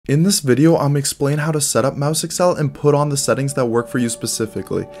In this video, I'm explaining how to set up Raw Accel and put on the settings that work for you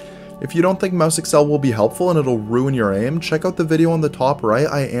specifically. If you don't think Raw Accel will be helpful and it'll ruin your aim, check out the video on the top right.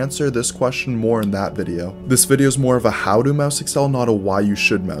 I answer this question more in that video. This video is more of a how to Raw Accel, not a why you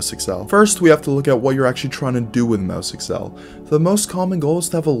should Raw Accel. First, we have to look at what you're actually trying to do with Raw Accel. The most common goal is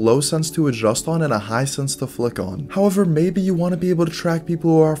to have a low sense to adjust on and a high sense to flick on. However, maybe you want to be able to track people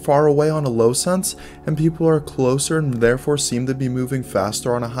who are far away on a low sense and people who are closer and therefore seem to be moving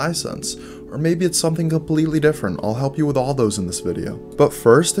faster on a high sense. Or maybe it's something completely different. I'll help you with all those in this video. But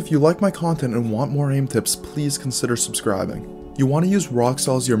first, if you like my content and want more aim tips, please consider subscribing. You want to use Raw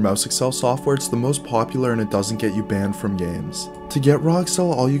Accel as your Raw Accel software. It's the most popular and it doesn't get you banned from games. To get Raw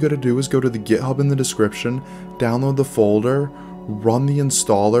Accel, all you gotta do is go to the GitHub in the description, download the folder, run the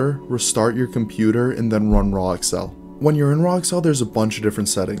installer, restart your computer, and then run Raw Accel. When you're in Raw Accel, there's a bunch of different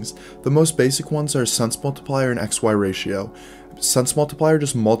settings. The most basic ones are sense multiplier and XY ratio. Sense multiplier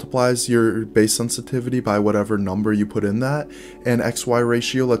just multiplies your base sensitivity by whatever number you put in that, and XY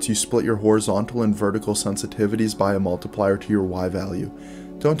ratio lets you split your horizontal and vertical sensitivities by a multiplier to your Y value.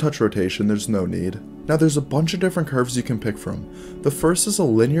 Don't touch rotation, there's no need. Now there's a bunch of different curves you can pick from. The first is a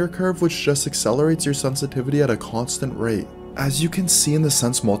linear curve which just accelerates your sensitivity at a constant rate. As you can see in the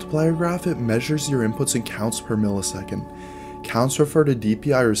sense multiplier graph, it measures your inputs in counts per millisecond. Counts refer to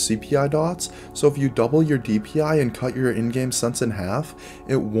DPI or CPI dots, so if you double your DPI and cut your in-game sense in half,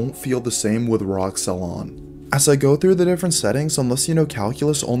 it won't feel the same with Raw Accel on. As I go through the different settings, unless you know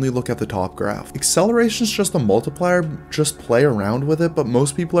calculus, only look at the top graph. Acceleration is just a multiplier, just play around with it, but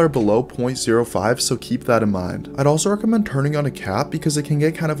most people are below 0.05, so keep that in mind. I'd also recommend turning on a cap because it can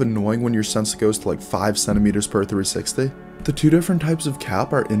get kind of annoying when your sense goes to like 5 centimeters per 360. The two different types of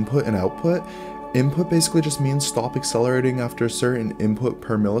cap are input and output. Input basically just means stop accelerating after a certain input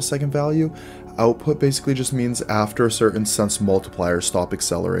per millisecond value. Output basically just means after a certain sense multiplier stop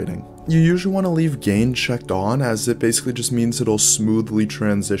accelerating. You usually want to leave gain checked on, as it basically just means it'll smoothly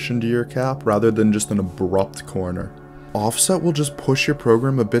transition to your cap rather than just an abrupt corner. Offset will just push your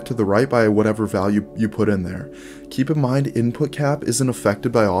program a bit to the right by whatever value you put in there. Keep in mind, input cap isn't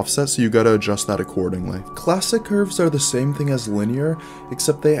affected by offset, so you gotta adjust that accordingly. Classic curves are the same thing as linear,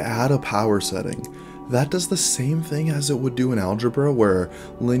 except they add a power setting. That does the same thing as it would do in algebra, where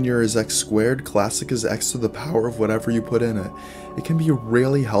linear is x squared, classic is x to the power of whatever you put in it. It can be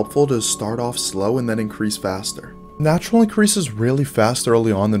really helpful to start off slow and then increase faster. Natural increases really fast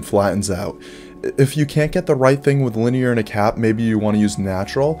early on, then flattens out. If you can't get the right thing with linear and a cap, maybe you want to use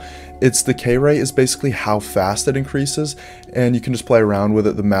natural. It's the K rate is basically how fast it increases, and you can just play around with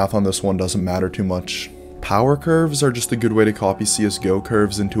it. The math on this one doesn't matter too much. Power curves are just a good way to copy CSGO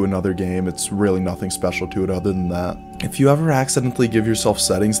curves into another game. It's really nothing special to it other than that. If you ever accidentally give yourself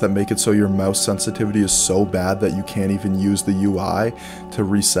settings that make it so your mouse sensitivity is so bad that you can't even use the UI to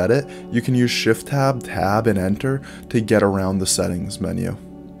reset it, you can use Shift Tab, Tab, and Enter to get around the settings menu.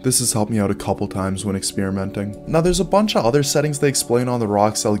 This has helped me out a couple times when experimenting. Now there's a bunch of other settings they explain on the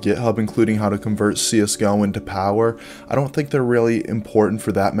Raw Accel GitHub, including how to convert CSGO into power. I don't think they're really important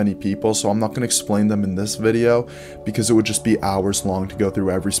for that many people, so I'm not going to explain them in this video because it would just be hours long to go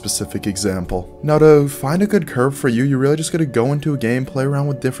through every specific example. Now to find a good curve for you, you really just got to go into a game, play around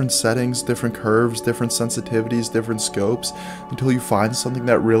with different settings, different curves, different sensitivities, different scopes, until you find something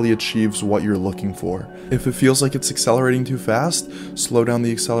that really achieves what you're looking for. If it feels like it's accelerating too fast, slow down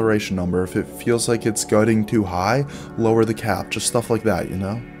the acceleration number. If it feels like it's getting too high, lower the cap. Just stuff like that, you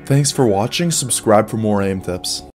know? Thanks for watching. Subscribe for more aim tips.